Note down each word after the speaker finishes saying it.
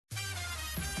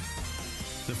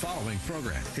The following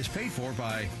program is paid for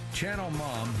by Channel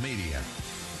Mom Media.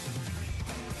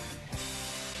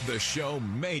 The show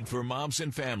made for moms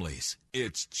and families.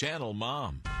 It's Channel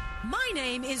Mom. My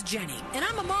name is Jenny, and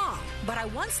I'm a mom, but I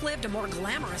once lived a more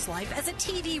glamorous life as a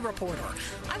TV reporter.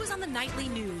 I was on the nightly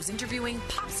news interviewing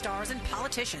pop stars and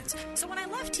politicians. So when I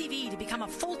left TV to become a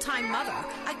full-time mother,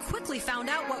 I quickly found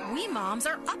out what we moms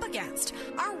are up against.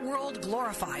 Our world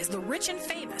glorifies the rich and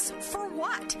famous. For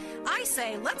what? I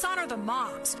say let's honor the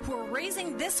moms who are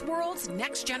raising this world's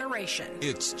next generation.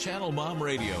 It's Channel Mom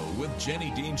Radio with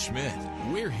Jenny Dean Schmidt.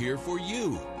 We're here for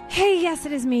you. Hey, yes,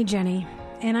 it is me, Jenny.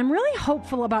 And I'm really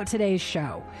hopeful about today's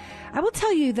show. I will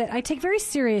tell you that I take very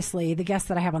seriously the guests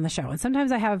that I have on the show. And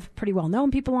sometimes I have pretty well-known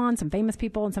people on, some famous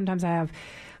people, and sometimes I have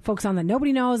folks on that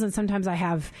nobody knows, and sometimes I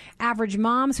have average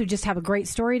moms who just have a great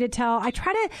story to tell. I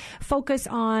try to focus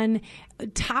on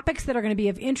topics that are going to be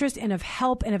of interest and of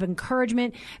help and of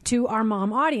encouragement to our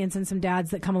mom audience and some dads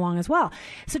that come along as well.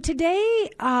 So today,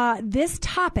 this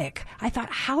topic, I thought,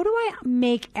 how do I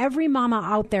make every mama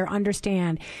out there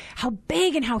understand how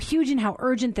big and how huge and how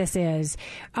urgent this is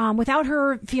without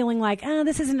her feeling like,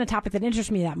 this isn't a topic that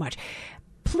interests me that much.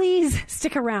 Please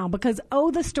stick around because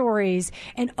the stories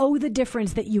and the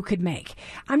difference that you could make.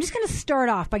 I'm just going to start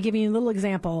off by giving you a little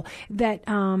example that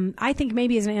I think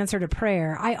maybe is an answer to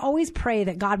prayer. I always pray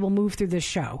that God will move through this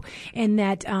show and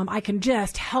that I can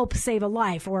just help save a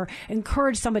life or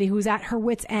encourage somebody who's at her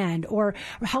wit's end or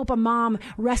help a mom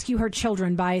rescue her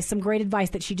children by some great advice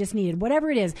that she just needed. Whatever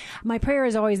it is, my prayer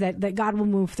is always that God will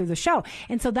move through the show.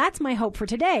 And so that's my hope for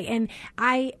today. And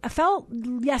I felt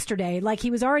yesterday like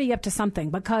he was already up to something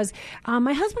because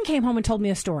my husband came home and told me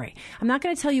a story. I'm not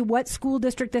going to tell you what school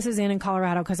district this is in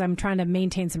Colorado because I'm trying to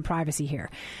maintain some privacy here.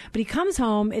 But he comes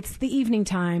home. It's the evening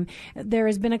time. There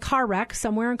has been a car wreck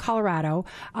somewhere in Colorado.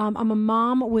 A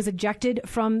mom was ejected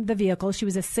from the vehicle. She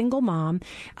was a single mom.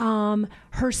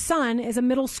 Her son is a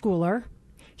middle schooler.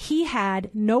 He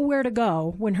had nowhere to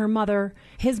go when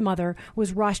his mother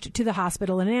was rushed to the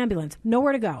hospital in an ambulance.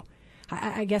 Nowhere to go.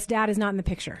 I guess dad is not in the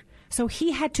picture. So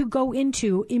he had to go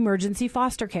into emergency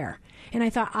foster care. And I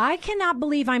thought, I cannot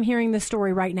believe I'm hearing this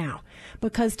story right now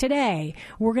because today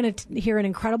we're going to hear an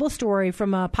incredible story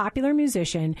from a popular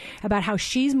musician about how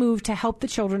she's moved to help the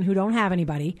children who don't have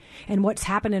anybody and what's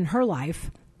happened in her life.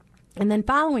 And then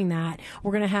following that,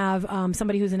 we're going to have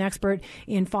somebody who's an expert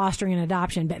in fostering and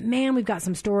adoption. But, man, we've got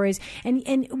some stories. And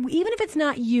even if it's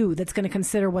not you that's going to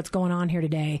consider what's going on here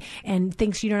today and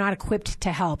thinks you're not equipped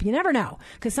to help, you never know.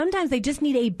 Because sometimes they just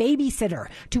need a babysitter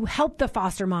to help the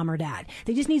foster mom or dad.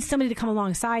 They just need somebody to come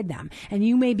alongside them. And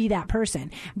you may be that person.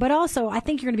 But also, I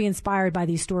think you're going to be inspired by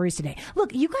these stories today.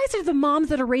 Look, you guys are the moms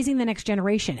that are raising the next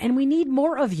generation. And we need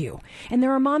more of you. And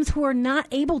there are moms who are not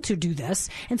able to do this.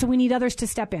 And so we need others to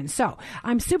step in. So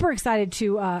I'm super excited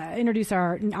to introduce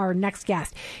our next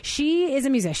guest. She is a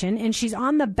musician, and she's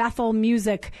on the Bethel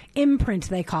music imprint,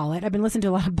 they call it. I've been listening to a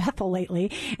lot of Bethel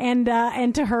lately, and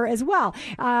to her as well.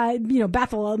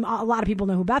 Bethel, a lot of people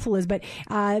know who Bethel is, but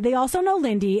they also know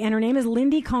Lindy, and her name is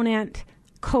Lindy Conant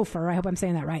Kofer. I hope I'm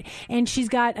saying that right. And she's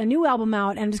got a new album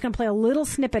out, and I'm just going to play a little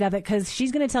snippet of it because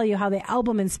she's going to tell you how the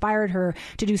album inspired her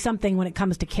to do something when it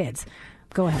comes to kids.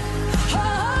 Go ahead.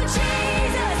 Oh,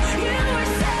 Jesus, you were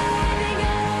saving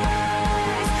us.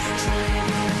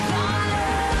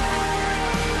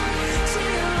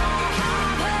 Driven by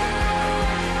love to heaven.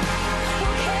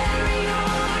 We'll carry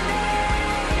your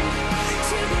name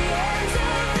to the ends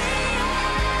of the earth.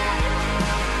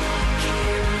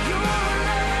 Carry your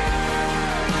love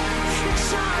and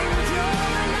shine with your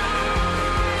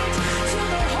light till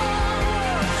the whole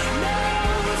world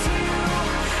knows you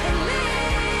and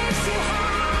lifts you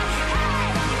high.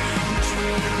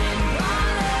 Driven by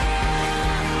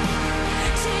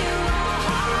love till our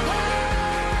heart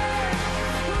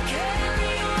will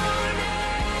carry your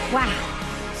name. Wow.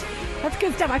 That's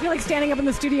good stuff. I feel like standing up in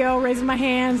the studio, raising my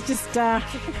hands, just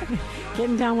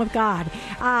getting down with God.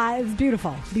 It's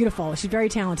beautiful, beautiful. She's very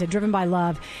talented. Driven by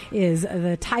Love is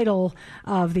the title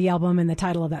of the album and the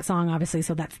title of that song, obviously.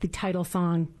 So that's the title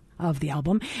song of the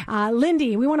album.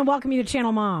 Lindy, we want to welcome you to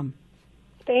Channel Mom.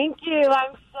 Thank you.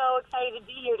 I'm so excited to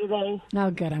be here today. Oh,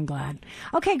 good. I'm glad.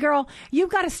 Okay, girl, you've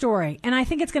got a story, and I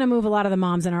think it's going to move a lot of the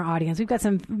moms in our audience. We've got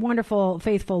some wonderful,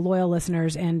 faithful, loyal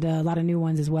listeners and a lot of new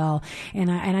ones as well.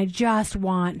 And I just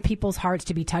want people's hearts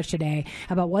to be touched today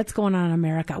about what's going on in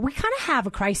America. We kind of have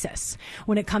a crisis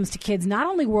when it comes to kids, not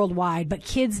only worldwide, but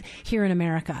kids here in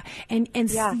America. And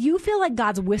Yeah. you feel like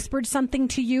God's whispered something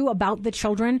to you about the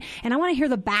children. And I want to hear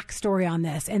the backstory on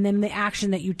this and then the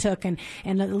action that you took and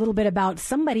a little bit about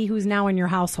somebody who's now in your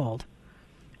household.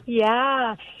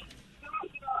 Yeah.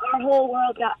 our whole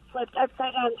world got flipped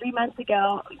upside down 3 months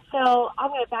ago. So I'm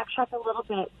going to backtrack a little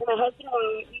bit. So my husband and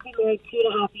I, we've been married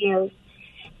 2.5 years.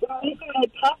 When we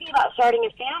started talking about starting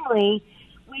a family,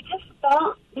 we just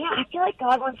felt, I feel like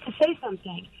God wants to say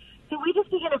something. So we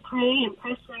just began to pray and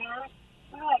press around.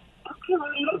 We're like, okay,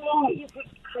 Lord, I don't know what you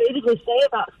could creatively say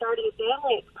about starting a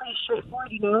family. It's pretty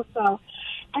straightforward, So,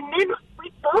 and then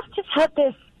we both just had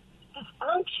this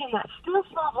unction, that still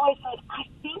small voice said, I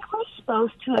think we're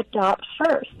supposed to adopt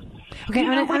first. Okay,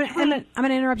 I'm going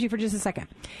to interrupt you for just a second.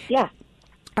 Yeah.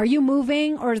 Are you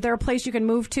moving, or is there a place you can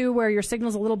move to where your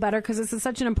signal's a little better? Because this is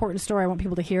such an important story. I want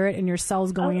people to hear it, and your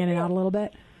cell's going in and out a little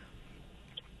bit.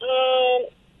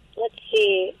 Let's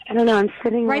see. I don't know. I'm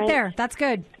sitting right there. That's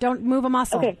good. Don't move a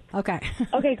muscle. Okay.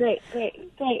 Okay, great.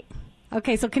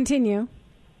 Okay, so continue.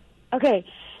 Okay,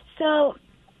 so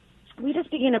we just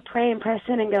began to pray and press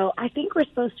in and go, I think we're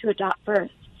supposed to adopt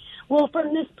first. Well,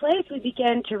 from this place, we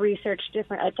began to research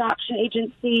different adoption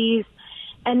agencies,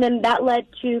 and then that led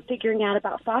to figuring out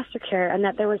about foster care, and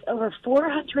that there was over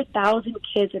 400,000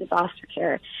 kids in foster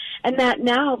care, and that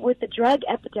now with the drug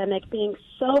epidemic being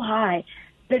so high,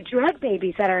 the drug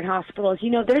babies that are in hospitals,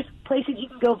 there's places you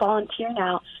can go volunteer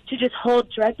now to just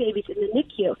hold drug babies in the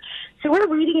NICU. So we're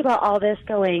reading about all this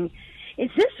going, is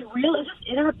this real? Is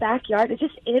this in our backyard? Is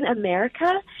this in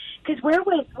America? Because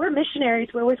we're missionaries.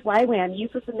 We're with YWAM,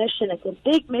 Youth with a Mission. It's a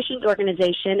big missions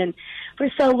organization. And for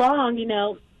so long,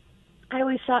 I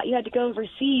always thought you had to go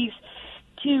overseas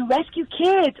to rescue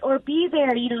kids or be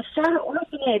there, start an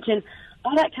orphanage and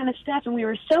all that kind of stuff. And we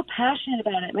were so passionate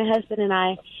about it, my husband and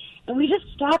I. And we just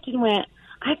stopped and went,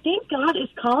 I think God is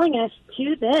calling us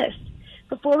to this.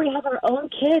 Before we have our own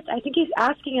kids, I think he's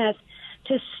asking us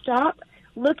to stop,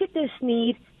 look at this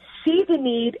need, see the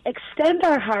need, extend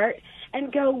our heart,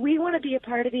 and go, we want to be a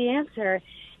part of the answer.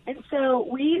 And so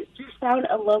we just found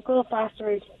a local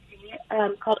foster agency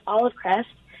called Olive Crest,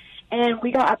 and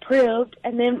we got approved.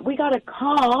 And then we got a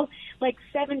call like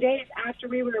 7 days after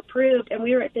we were approved, and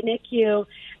we were at the NICU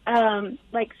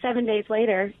like 7 days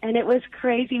later. And it was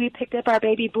crazy. We picked up our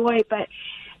baby boy, but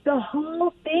the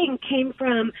whole thing came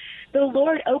from the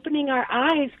Lord opening our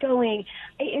eyes going,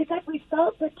 it's like we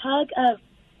felt the tug of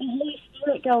the Holy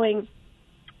Spirit going,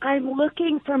 I'm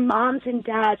looking for moms and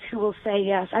dads who will say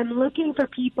yes. I'm looking for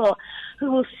people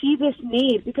who will see this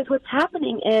need, because what's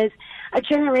happening is a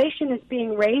generation is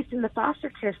being raised in the foster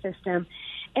care system.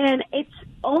 And it's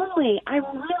only,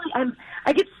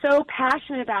 I get so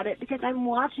passionate about it because I'm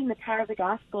watching the power of the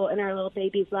gospel in our little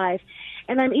baby's life.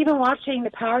 And I'm even watching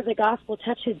the power of the gospel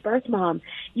touch his birth mom,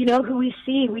 who we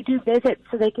see. We do visits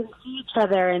so they can see each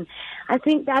other. And I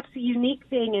think that's the unique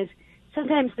thing is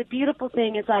sometimes the beautiful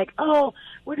thing is like, oh,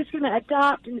 we're just going to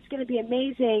adopt and it's going to be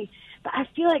amazing. But I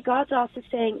feel like God's also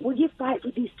saying, will you fight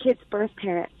for these kids' birth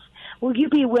parents? Will you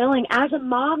be willing, as a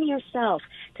mom yourself,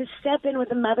 to step in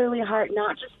with a motherly heart,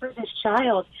 not just for this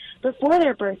child, but for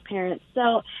their birth parents?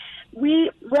 So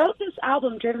we wrote this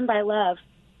album, Driven by Love,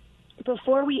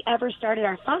 before we ever started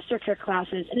our foster care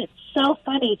classes. And it's so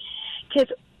funny because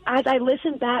as I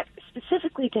listen back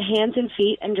specifically to Hands and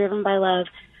Feet and Driven by Love,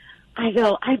 I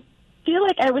feel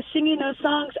like I was singing those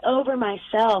songs over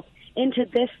myself into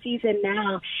this season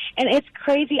now. And it's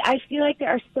crazy. I feel like there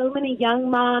are so many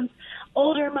young moms,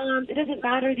 older moms, it doesn't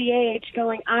matter the age,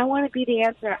 going, I want to be the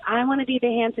answer. I want to be the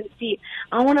hands and feet.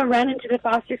 I want to run into the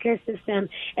foster care system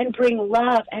and bring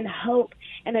love and hope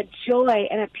and a joy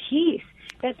and a peace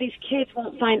that these kids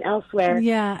won't find elsewhere.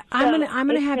 Yeah, I'm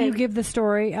gonna have you give the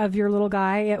story of your little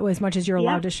guy as much as you're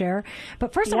allowed to share.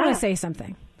 But first I want to say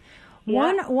something.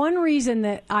 One reason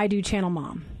that I do Channel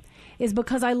Mom is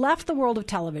because I left the world of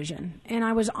television and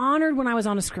I was honored when I was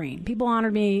on a screen. People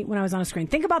honored me when I was on a screen.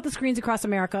 Think about the screens across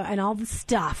America and all the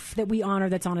stuff that we honor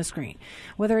that's on a screen,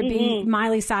 whether it be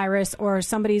Miley Cyrus or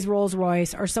somebody's Rolls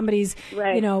Royce or somebody's,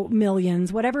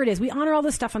 millions, whatever it is. We honor all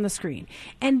this stuff on the screen.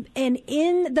 And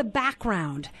in the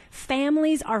background,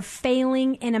 families are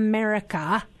failing in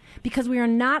America because we are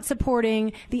not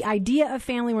supporting the idea of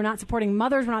family. We're not supporting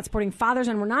mothers. We're not supporting fathers.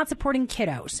 And we're not supporting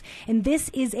kiddos. And this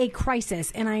is a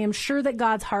crisis. And I am sure that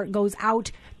God's heart goes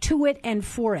out to it and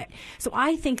for it. So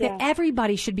I think that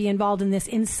everybody should be involved in this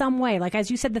in some way. Like,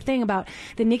 as you said, the thing about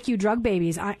the NICU drug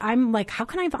babies, I'm like, how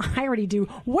can I already do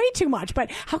way too much, but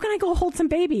how can I go hold some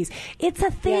babies? It's a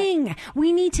thing. Yeah.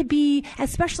 We need to be,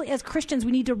 especially as Christians,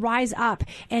 we need to rise up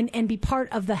and be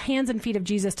part of the hands and feet of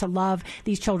Jesus to love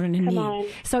these children in need.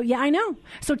 So, yeah, I know.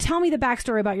 So tell me the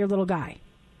backstory about your little guy.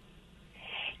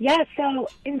 Yeah, so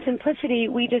in simplicity,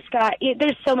 we just got,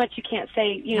 there's so much you can't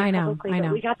say, publicly,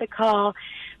 but we got the call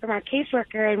from our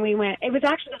caseworker and we went, it was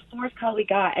actually the fourth call we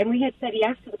got, and we had said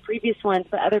yes to the previous ones,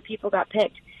 but other people got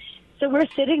picked. So we're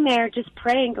sitting there just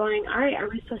praying, going, all right, are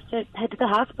we supposed to head to the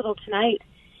hospital tonight?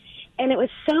 And it was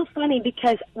so funny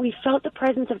because we felt the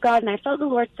presence of God, and I felt the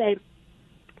Lord say,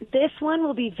 this one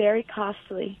will be very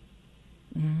costly,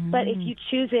 but if you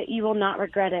choose it, you will not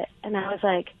regret it. And I was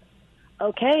like,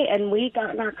 okay. And we got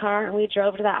in our car and we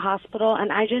drove to that hospital,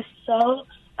 and I just so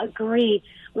agree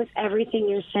with everything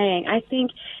you're saying. I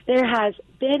think there has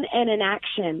been an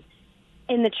inaction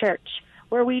in the church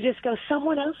where we just go,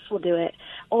 someone else will do it.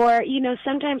 Or, you know,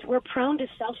 sometimes we're prone to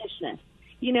selfishness.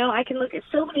 You know, I can look at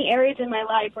so many areas in my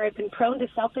life where I've been prone to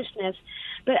selfishness,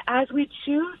 but as we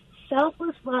choose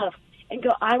selfless love and go,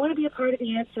 I want to be a part of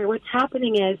the answer, what's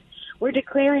happening is we're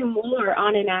declaring war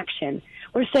on inaction.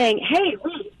 We're saying, hey,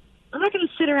 wait, I'm not going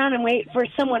to sit around and wait for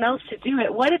someone else to do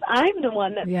it. What if I'm the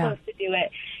one that's supposed to do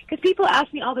it? Because people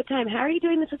ask me all the time, how are you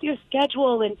doing this with your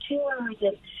schedule and tours?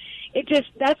 And it just,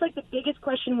 that's like the biggest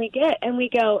question we get. And we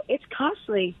go, it's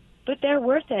costly, but they're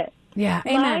worth it. Yeah,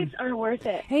 amen. Lives are worth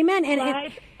it. Amen. And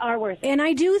lives are worth it. And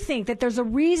I do think that there's a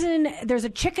reason, there's a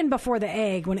chicken before the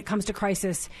egg when it comes to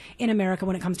crisis in America,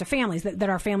 when it comes to families, that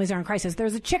our families are in crisis.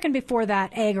 There's a chicken before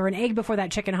that egg, or an egg before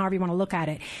that chicken, however you want to look at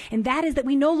it. And that is that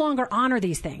we no longer honor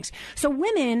these things. So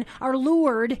women are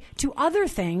lured to other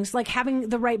things, like having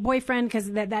the right boyfriend,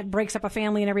 because that breaks up a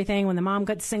family and everything when the mom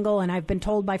gets single. And I've been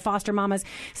told by foster mamas,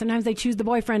 sometimes they choose the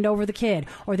boyfriend over the kid,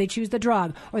 or they choose the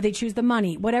drug, or they choose the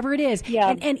money, whatever it is.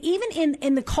 Yeah. And even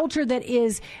in the culture that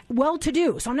is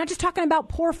well-to-do. So I'm not just talking about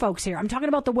poor folks here. I'm talking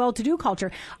about the well-to-do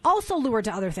culture. Also lured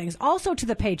to other things. Also to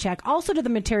the paycheck. Also to the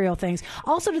material things.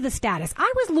 Also to the status.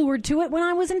 I was lured to it when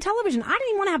I was in television. I didn't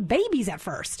even want to have babies at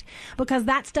first because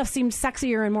that stuff seemed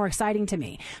sexier and more exciting to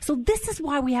me. So this is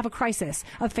why we have a crisis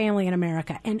of family in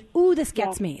America. And ooh, this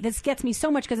gets me. This gets me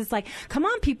so much because it's like, come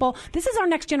on, people. This is our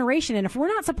next generation. And if we're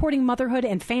not supporting motherhood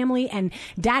and family and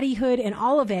daddyhood and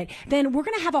all of it, then we're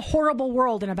going to have a horrible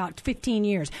world in about 15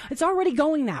 years. It's already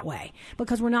going that way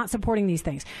because we're not supporting these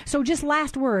things. So just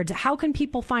last words, how can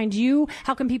people find you?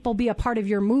 How can people be a part of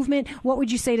your movement? What would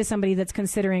you say to somebody that's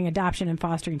considering adoption and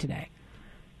fostering today?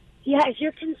 Yeah, if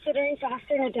you're considering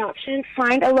fostering adoption,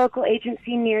 find a local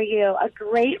agency near you. A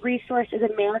great resource is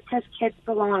America's Kids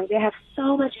Belong. They have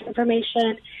so much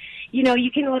information. You know,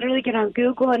 you can literally get on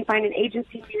Google and find an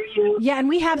agency near you. Yeah, and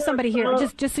we have somebody here.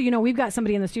 Just so you know, we've got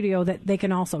somebody in the studio that they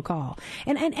can also call.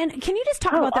 And can you just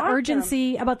talk about the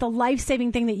urgency, about the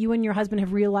life-saving thing that you and your husband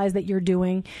have realized that you're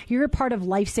doing? You're a part of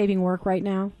life-saving work right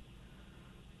now?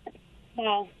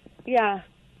 Yeah.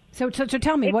 So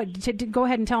tell me, go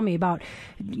ahead and tell me about,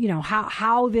 you know,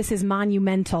 how this is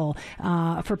monumental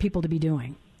for people to be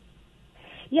doing.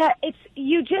 Yeah,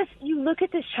 you look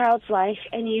at this child's life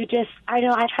and I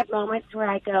know I've had moments where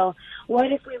I go, what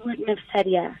if we wouldn't have said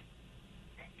yes?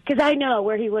 Because I know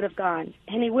where he would have gone,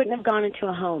 and he wouldn't have gone into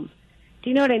a home. Do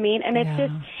you know what I mean? And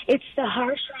it's the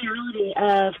harsh reality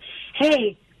of,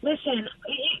 hey, listen,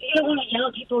 you don't want to yell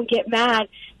at people and get mad,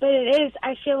 but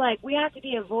I feel like we have to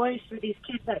be a voice for these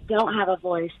kids that don't have a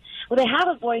voice. Well, they have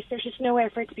a voice, there's just nowhere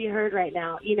for it to be heard right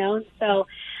now, you know? So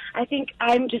I think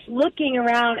I'm just looking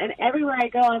around, and everywhere I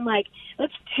go, I'm like,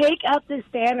 let's take up this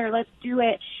banner. Let's do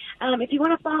it. If you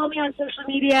want to follow me on social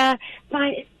media,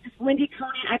 it's Lindy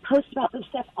Conan. I post about this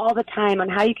stuff all the time on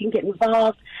how you can get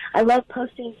involved. I love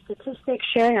posting statistics,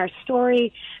 sharing our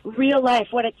story, real life,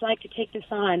 what it's like to take this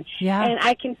on. Yeah. And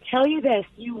I can tell you this,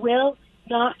 you will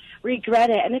not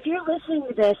regret it. And if you're listening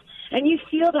to this and you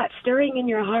feel that stirring in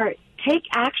your heart, take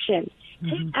action.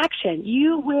 Take action.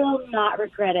 You will not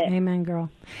regret it. Amen,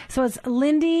 girl. So it's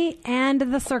Lindy and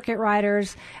the Circuit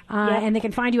Riders, and they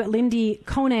can find you at Lindy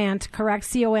Conant, correct?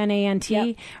 Conant,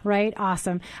 yep. Right?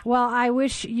 Awesome. Well, I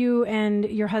wish you and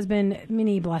your husband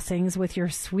many blessings with your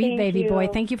sweet baby boy.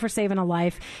 Thank you for saving a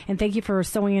life, and thank you for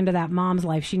sewing into that mom's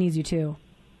life. She needs you too.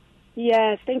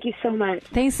 Yes, thank you so much.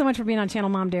 Thanks so much for being on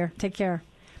Channel Mom, dear. Take care.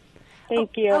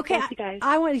 Thank you. Okay, Thank you guys.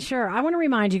 I want to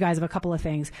remind you guys of a couple of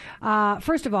things.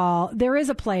 First of all, there is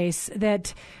a place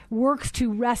that works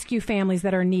to rescue families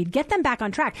that are in need. Get them back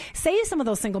on track. Save some of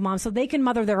those single moms so they can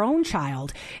mother their own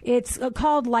child. It's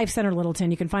called Life Center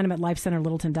Littleton. You can find them at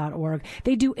lifecenterlittleton.org.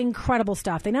 They do incredible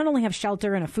stuff. They not only have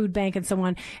shelter and a food bank and so on.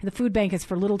 And the food bank is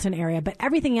for Littleton area, but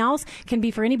everything else can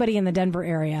be for anybody in the Denver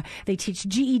area. They teach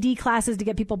GED classes to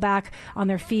get people back on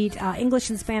their feet, English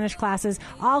and Spanish classes,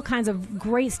 all kinds of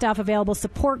great stuff available,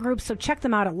 support groups. So check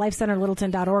them out at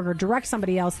lifecenterlittleton.org or direct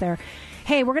somebody else there.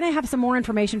 Hey, we're going to have some more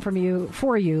information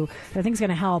for you that I think is going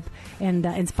to help and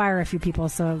inspire a few people.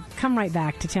 So come right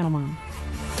back to Channel Mom.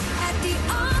 At the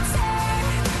altar,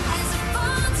 as I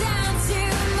fall down to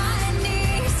my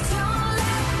knees, don't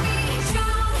let me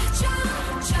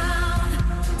drown.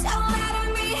 Don't let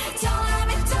me drown.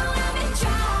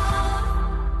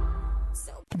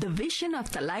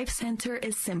 of the Life Center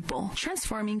is simple.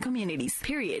 Transforming communities,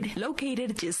 period.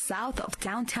 Located just south of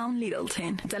downtown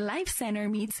Littleton, the Life Center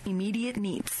meets immediate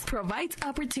needs, provides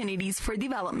opportunities for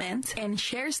development, and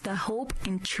shares the hope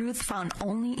and truth found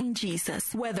only in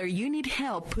Jesus. Whether you need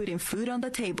help putting food on the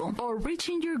table, or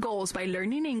reaching your goals by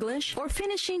learning English, or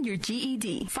finishing your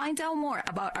GED, find out more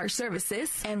about our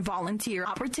services and volunteer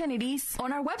opportunities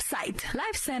on our website,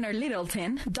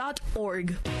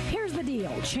 lifecenterlittleton.org. Here's the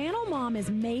deal. Channel Mom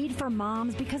is made for moms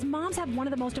because moms have one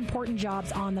of the most important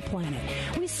jobs on the planet.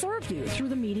 We serve you through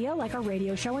the media like our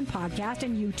radio show and podcast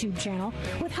and YouTube channel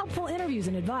with helpful interviews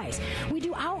and advice. We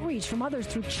do outreach from others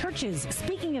through churches,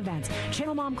 speaking events,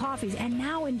 Channel Mom coffees, and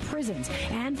now in prisons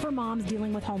and for moms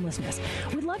dealing with homelessness.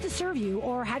 We'd love to serve you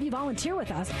or have you volunteer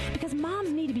with us because moms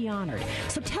need to be honored.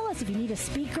 So tell us if you need a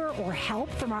speaker or help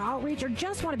from our outreach or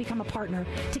just want to become a partner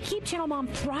to keep Channel Mom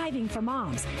thriving for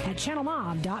moms at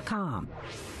channelmom.com.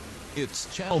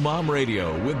 It's Channel Mom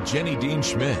Radio with Jenny Dean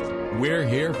Schmidt. We're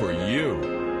here for you.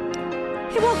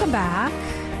 Hey, welcome back.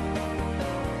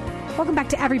 Welcome back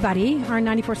to everybody, our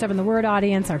 94.7 The Word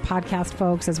audience, our podcast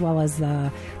folks, as well as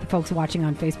the folks watching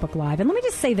on Facebook Live. And let me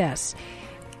just say this.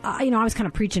 I was kind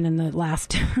of preaching in the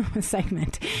last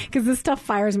segment because this stuff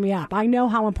fires me up. I know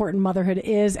how important motherhood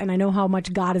is, and I know how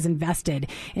much God has invested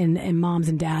in moms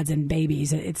and dads and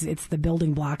babies. It's the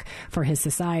building block for his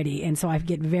society. And so I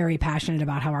get very passionate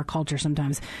about how our culture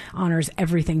sometimes honors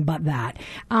everything but that.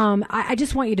 I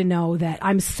just want you to know that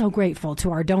I'm so grateful to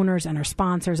our donors and our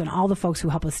sponsors and all the folks who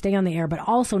help us stay on the air, but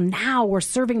also now we're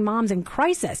serving moms in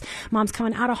crisis, moms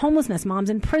coming out of homelessness,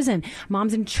 moms in prison,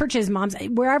 moms in churches, moms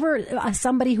wherever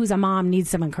somebody who's a mom needs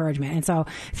some encouragement. And so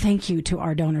thank you to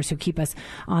our donors who keep us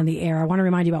on the air. I want to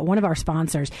remind you about one of our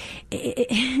sponsors.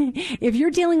 If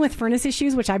you're dealing with furnace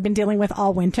issues, which I've been dealing with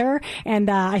all winter, and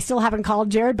I still haven't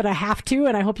called Jared, but I have to,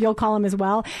 and I hope you'll call him as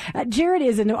well. Jared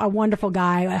is a wonderful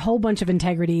guy, a whole bunch of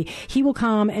integrity. He will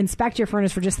come inspect your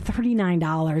furnace for just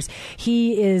 $39.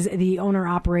 He is the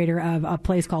owner-operator of a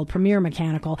place called Premier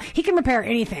Mechanical. He can repair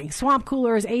anything: swamp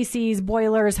coolers, ACs,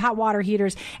 boilers, hot water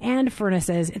heaters, and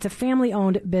furnaces. It's a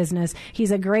family-owned business. He's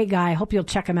a great guy. I hope you'll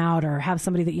check him out or have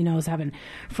somebody that you know is having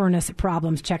furnace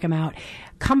problems. Check him out.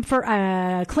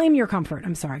 Claim Your Comfort.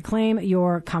 I'm sorry.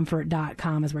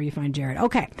 ClaimYourComfort.com is where you find Jared.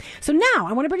 Okay. So now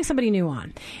I want to bring somebody new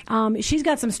on. She's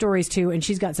got some stories too, and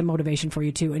she's got some motivation for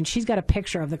you too. And she's got a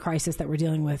picture of the crisis that we're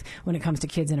dealing with when it comes to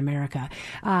kids in America.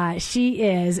 She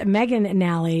is Megan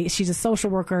Nally. She's a social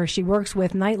worker. She works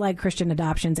with Nightlight Christian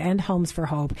Adoptions and Homes for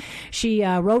Hope. She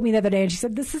wrote me the other day and she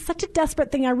said, "This is such a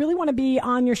desperate thing. I really want to be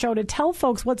on your show to tell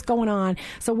folks what's going on."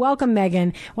 So welcome,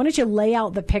 Megan. Why don't you lay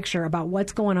out the picture about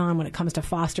what's going on when it comes to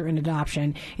foster and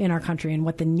adoption in our country and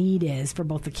what the need is for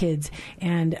both the kids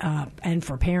and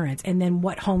for parents, and then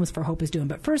what Homes for Hope is doing.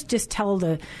 But first, just tell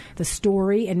the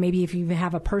story, and maybe if you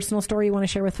have a personal story you want to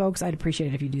share with folks, I'd appreciate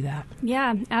it if you do that.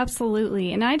 Yeah,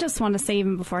 absolutely. And I just want to say,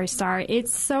 even before I start,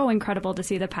 it's so incredible to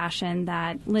see the passion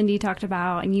that Lindy talked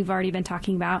about and you've already been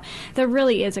talking about. There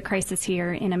really is a crisis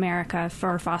here in America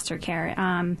for foster care.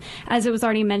 As it was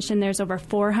already mentioned, there's over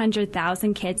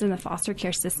 400,000 kids in the foster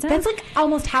care system. That's like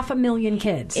almost 500,000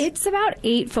 kids. It's about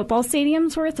 8 football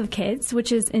stadiums worth of kids,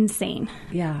 which is insane.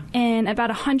 Yeah. And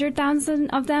about 100,000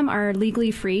 of them are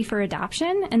legally free for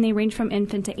adoption, and they range from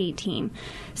infant to 18.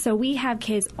 So we have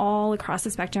kids all across the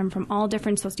spectrum from all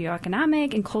different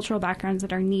socioeconomic and cultural backgrounds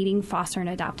that are needing foster and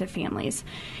adoptive families.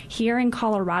 Here in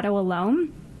Colorado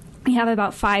alone, we have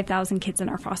about 5,000 kids in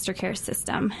our foster care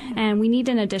system, and we need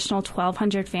an additional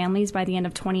 1,200 families by the end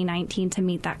of 2019 to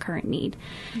meet that current need.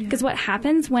 Because what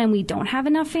happens when we don't have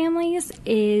enough families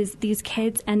is these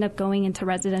kids end up going into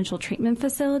residential treatment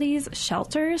facilities,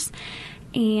 shelters,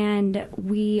 and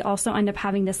we also end up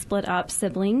having to split up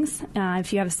siblings.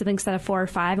 If you have a sibling set of 4 or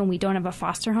 5 and we don't have a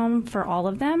foster home for all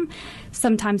of them,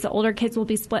 sometimes the older kids will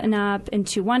be splitting up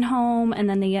into one home, and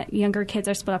then the younger kids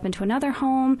are split up into another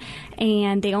home,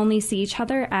 and they only see each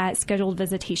other at scheduled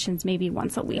visitations maybe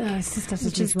once a week,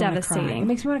 which is devastating. It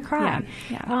makes me want to cry.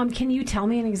 Yeah. Can you tell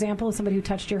me an example of somebody who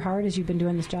touched your heart as you've been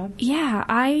doing this job? Yeah,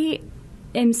 I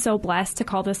am so blessed to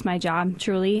call this my job,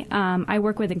 truly. I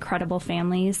work with incredible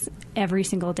families every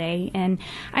single day, and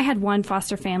I had one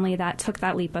foster family that took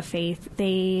that leap of faith.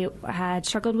 They had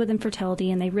struggled with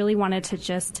infertility, and they really wanted to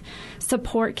just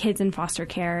support kids in foster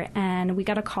care, and we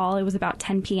got a call. It was about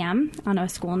 10 p.m. on a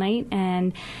school night,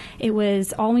 and it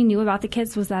was all we knew about the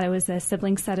kids was that it was a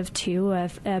sibling set of 2,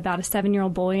 of about a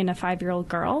 7-year-old boy and a 5-year-old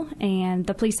girl, and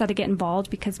the police had to get involved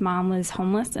because mom was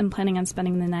homeless and planning on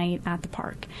spending the night at the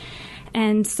park.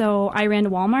 And so I ran to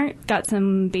Walmart, got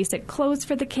some basic clothes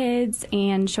for the kids,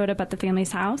 and showed up at the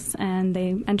family's house, and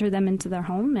they entered them into their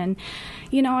home. And,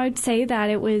 you know, I'd say that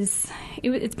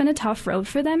it's been a tough road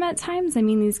for them at times. I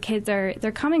mean, these kids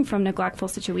they're coming from neglectful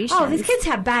situations. Oh, these kids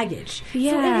have baggage.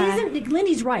 Yeah. So it isn't,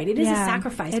 Lindy's right. It is a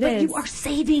sacrifice. But you are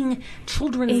saving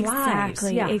children's lives.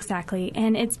 Exactly.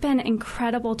 And it's been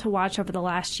incredible to watch over the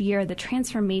last year the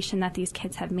transformation that these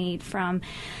kids have made from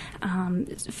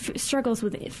struggles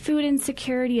with food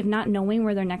insecurity, of not knowing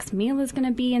where their next meal is going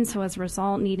to be, and so as a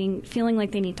result feeling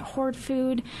like they need to hoard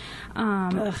food,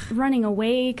 running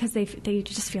away because they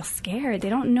just feel scared. They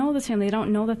don't know this family. They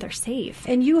don't know that they're safe.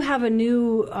 And you have a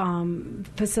new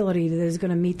facility that is going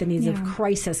to meet the needs of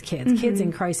crisis kids, kids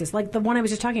in crisis, like the one I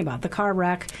was just talking about, the car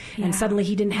wreck, and suddenly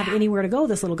he didn't have anywhere to go,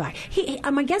 this little guy.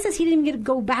 My guess is he didn't get to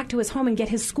go back to his home and get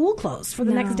his school clothes for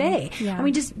the next day. Yeah. I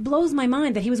mean, just blows my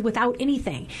mind that he was without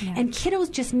anything. Yeah. And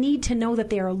kiddos just need to know that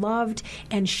they are loved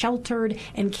and sheltered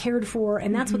and cared for,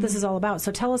 and that's what this is all about.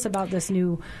 So tell us about this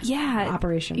new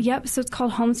operation. Yep. So it's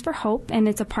called Homes for Hope, and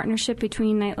it's a partnership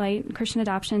between Nightlight Christian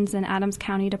Adoptions and Adams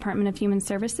County Department of Human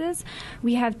Services.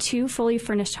 We have 2 fully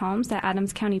furnished homes that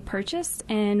Adams County purchased,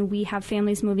 and we have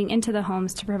families moving into the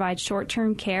homes to provide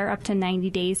short-term care up to 90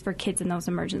 days for kids in those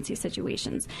emergency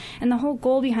situations. And the whole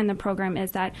goal behind the program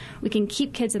is that we can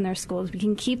keep kids in their schools, we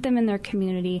can keep them in their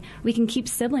community, we can keep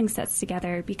sibling sets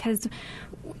together, because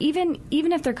even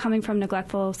if they're coming from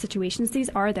neglectful situations, these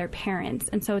are their parents,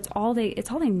 and so it's all they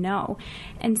know.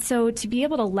 And so to be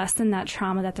able to lessen that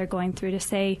trauma that they're going through, to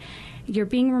say you're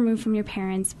being removed from your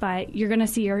parents, but you're going to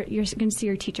see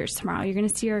your teachers tomorrow, you're going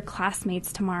to see your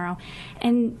classmates tomorrow,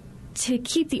 and to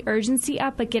keep the urgency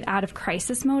up but get out of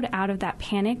crisis mode, out of that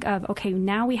panic of, okay,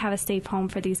 now we have a safe home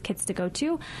for these kids to go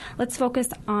to. Let's focus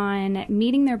on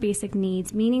meeting their basic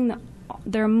needs, meeting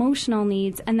their emotional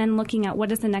needs, and then looking at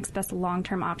what is the next best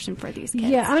long-term option for these kids.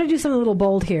 Yeah, I'm going to do something a little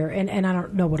bold here, and I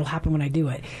don't know what will happen when I do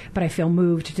it, but I feel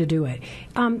moved to do it.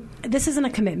 This isn't a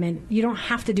commitment. You don't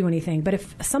have to do anything, but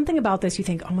if something about this you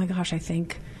think, oh my gosh, I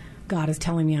think God is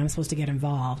telling me I'm supposed to get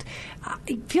involved,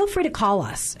 feel free to call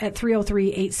us at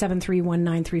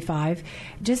 303-873-1935.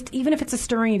 Just even if it's a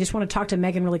stirring, you just want to talk to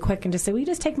Megan really quick and just say, will you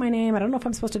just take my name? I don't know if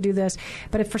I'm supposed to do this.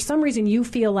 But if for some reason you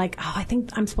feel like, oh, I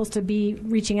think I'm supposed to be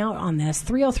reaching out on this,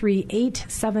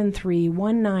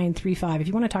 303-873-1935. If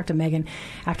you want to talk to Megan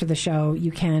after the show,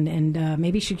 you can. And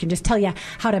maybe she can just tell you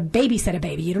how to babysit a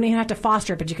baby. You don't even have to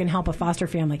foster it, but you can help a foster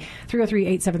family.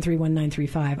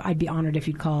 303-873-1935. I'd be honored if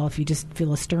you'd call if you just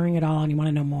feel a stirring at all and you want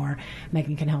to know more.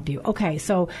 Megan can help you. Okay,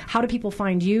 so how do people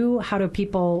find you? How do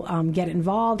people get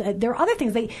involved? There are other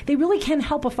things. They really can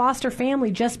help a foster family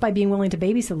just by being willing to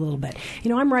babysit a little bit. You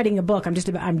know, I'm writing a book.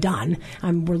 I'm done.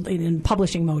 We're in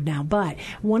publishing mode now. But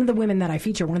one of the women that I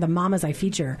feature, one of the mamas I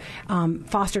feature,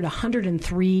 fostered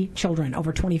 103 children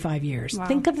over 25 years. Wow.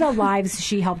 Think of the lives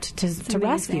she helped to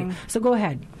rescue. So go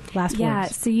ahead. Last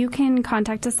words. So you can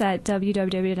contact us at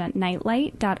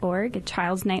www.nightlight.org,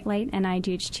 Child's Nightlight,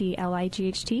 NIGHT,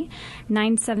 LIGHT,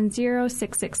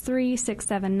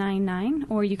 970-663-6799,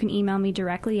 or you can email me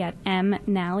directly at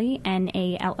mnally,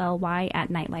 NALLY, at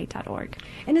nightlight.org.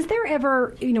 And is there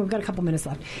ever, we've got a couple minutes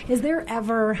left, is there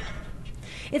ever...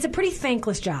 It's a pretty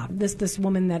thankless job. This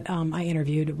woman that I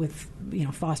interviewed with,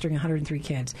 fostering 103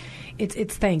 kids,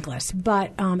 it's thankless.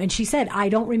 But and she said, I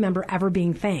don't remember ever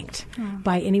being thanked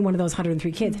by any one of those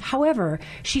 103 kids. However,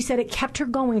 she said it kept her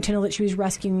going to know that she was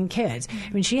rescuing kids. I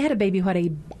mean, she had a baby who had a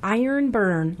iron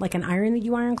burn, like an iron that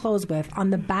you iron clothes with, on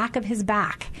the back of his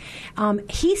back.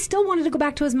 He still wanted to go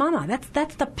back to his mama.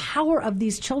 That's the power of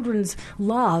these children's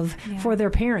love for their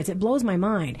parents. It blows my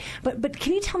mind. But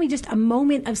can you tell me just a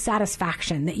moment of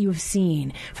satisfaction that you have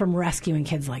seen from rescuing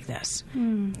kids like this?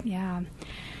 Yeah.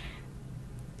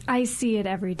 I see it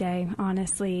every day,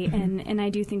 honestly, and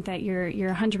I do think that you're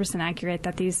 100% accurate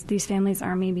that these families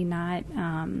are maybe not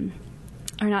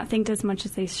are not thanked as much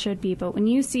as they should be. But when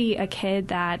you see a kid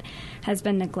that has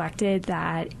been neglected,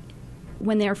 that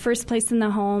when they're first placed in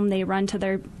the home, they run to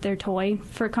their toy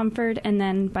for comfort, and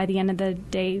then by the end of the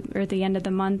day or the end of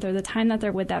the month or the time that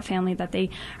they're with that family, that they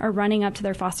are running up to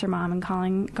their foster mom and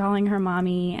calling her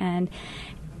mommy and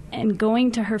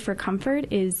going to her for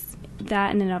comfort, is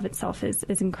that in and of itself is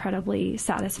incredibly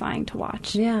satisfying to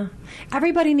watch. Yeah.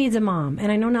 Everybody needs a mom,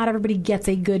 and I know not everybody gets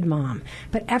a good mom,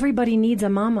 but everybody needs a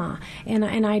mama, and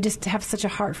I just have such a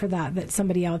heart for that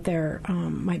somebody out there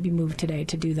might be moved today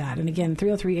to do that. And again,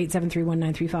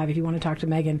 303-873-1935 if you want to talk to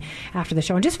Megan after the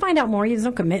show and just find out more. There's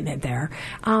no commitment there.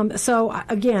 So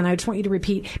again, I just want you to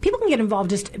repeat, people can get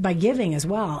involved just by giving as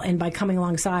well, and by coming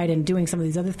alongside and doing some of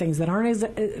these other things that aren't as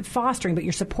fostering, but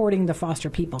you're supporting the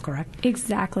foster people, correct?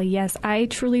 Exactly, yes. process. I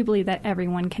truly believe that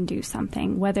everyone can do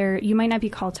something, whether you might not be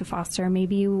called to foster.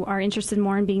 Maybe you are interested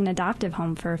more in being an adoptive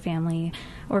home for a family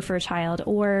or for a child,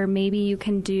 or maybe you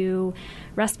can do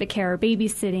respite care or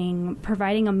babysitting,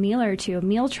 providing a meal or two.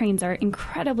 Meal trains are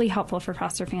incredibly helpful for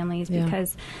foster families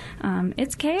because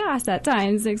it's chaos at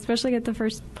times, especially at the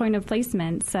first point of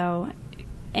placement. So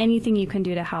anything you can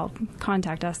do to help,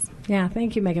 contact us. Yeah,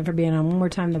 thank you, Megan, for being on. One more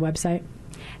time, the website.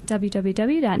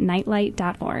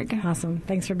 www.nightlight.org. Awesome.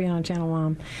 Thanks for being on Channel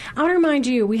Mom. I want to remind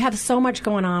you, we have so much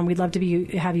going on. We'd love to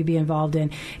have you be involved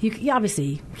in.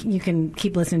 Obviously, you can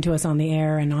keep listening to us on the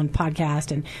air and on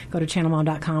podcast, and go to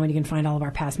channelmom.com, and you can find all of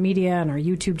our past media and our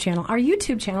YouTube channel. Our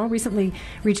YouTube channel recently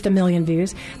reached 1 million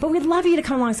views, but we'd love you to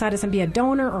come alongside us and be a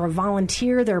donor or a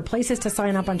volunteer. There are places to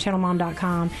sign up on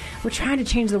channelmom.com. We're trying to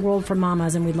change the world for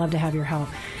mamas, and we'd love to have your help.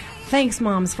 Thanks,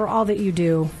 moms, for all that you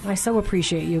do. I so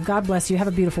appreciate you. God bless you. Have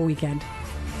a beautiful weekend.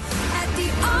 At the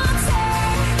altar,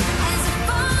 as I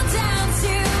fall down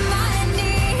to my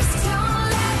knees,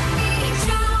 don't let me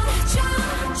drown,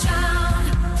 drown, drown.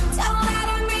 Don't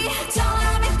let me drown.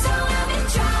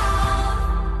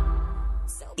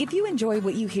 If you enjoy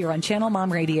what you hear on Channel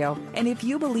Mom Radio, and if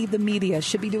you believe the media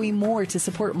should be doing more to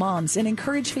support moms and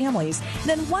encourage families,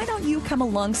 then why don't you come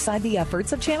alongside the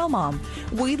efforts of Channel Mom?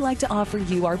 We'd like to offer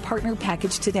you our partner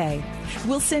package today.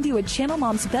 We'll send you a Channel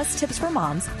Mom's Best Tips for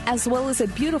Moms, as well as a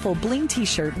beautiful bling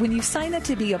t-shirt when you sign up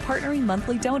to be a partnering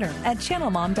monthly donor at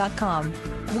channelmom.com.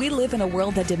 We live in a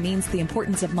world that demeans the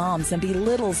importance of moms and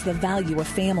belittles the value of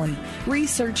family.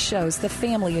 Research shows the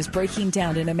family is breaking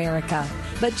down in America,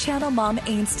 but Channel Mom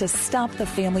aims to stop the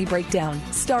family breakdown,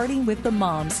 starting with the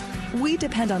moms. We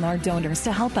depend on our donors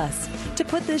to help us, to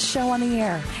put this show on the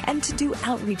air, and to do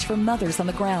outreach for mothers on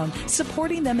the ground,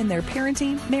 supporting them in their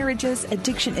parenting, marriages,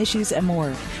 addiction issues, and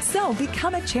more. So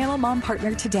become a Channel Mom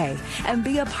partner today and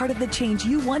be a part of the change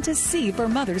you want to see for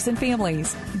mothers and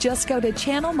families. Just go to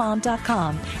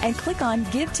channelmom.com and click on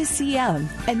Give to CM,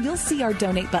 and you'll see our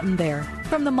donate button there.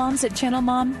 From the moms at Channel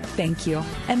Mom, thank you,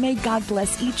 and may God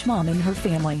bless each mom and her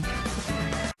family.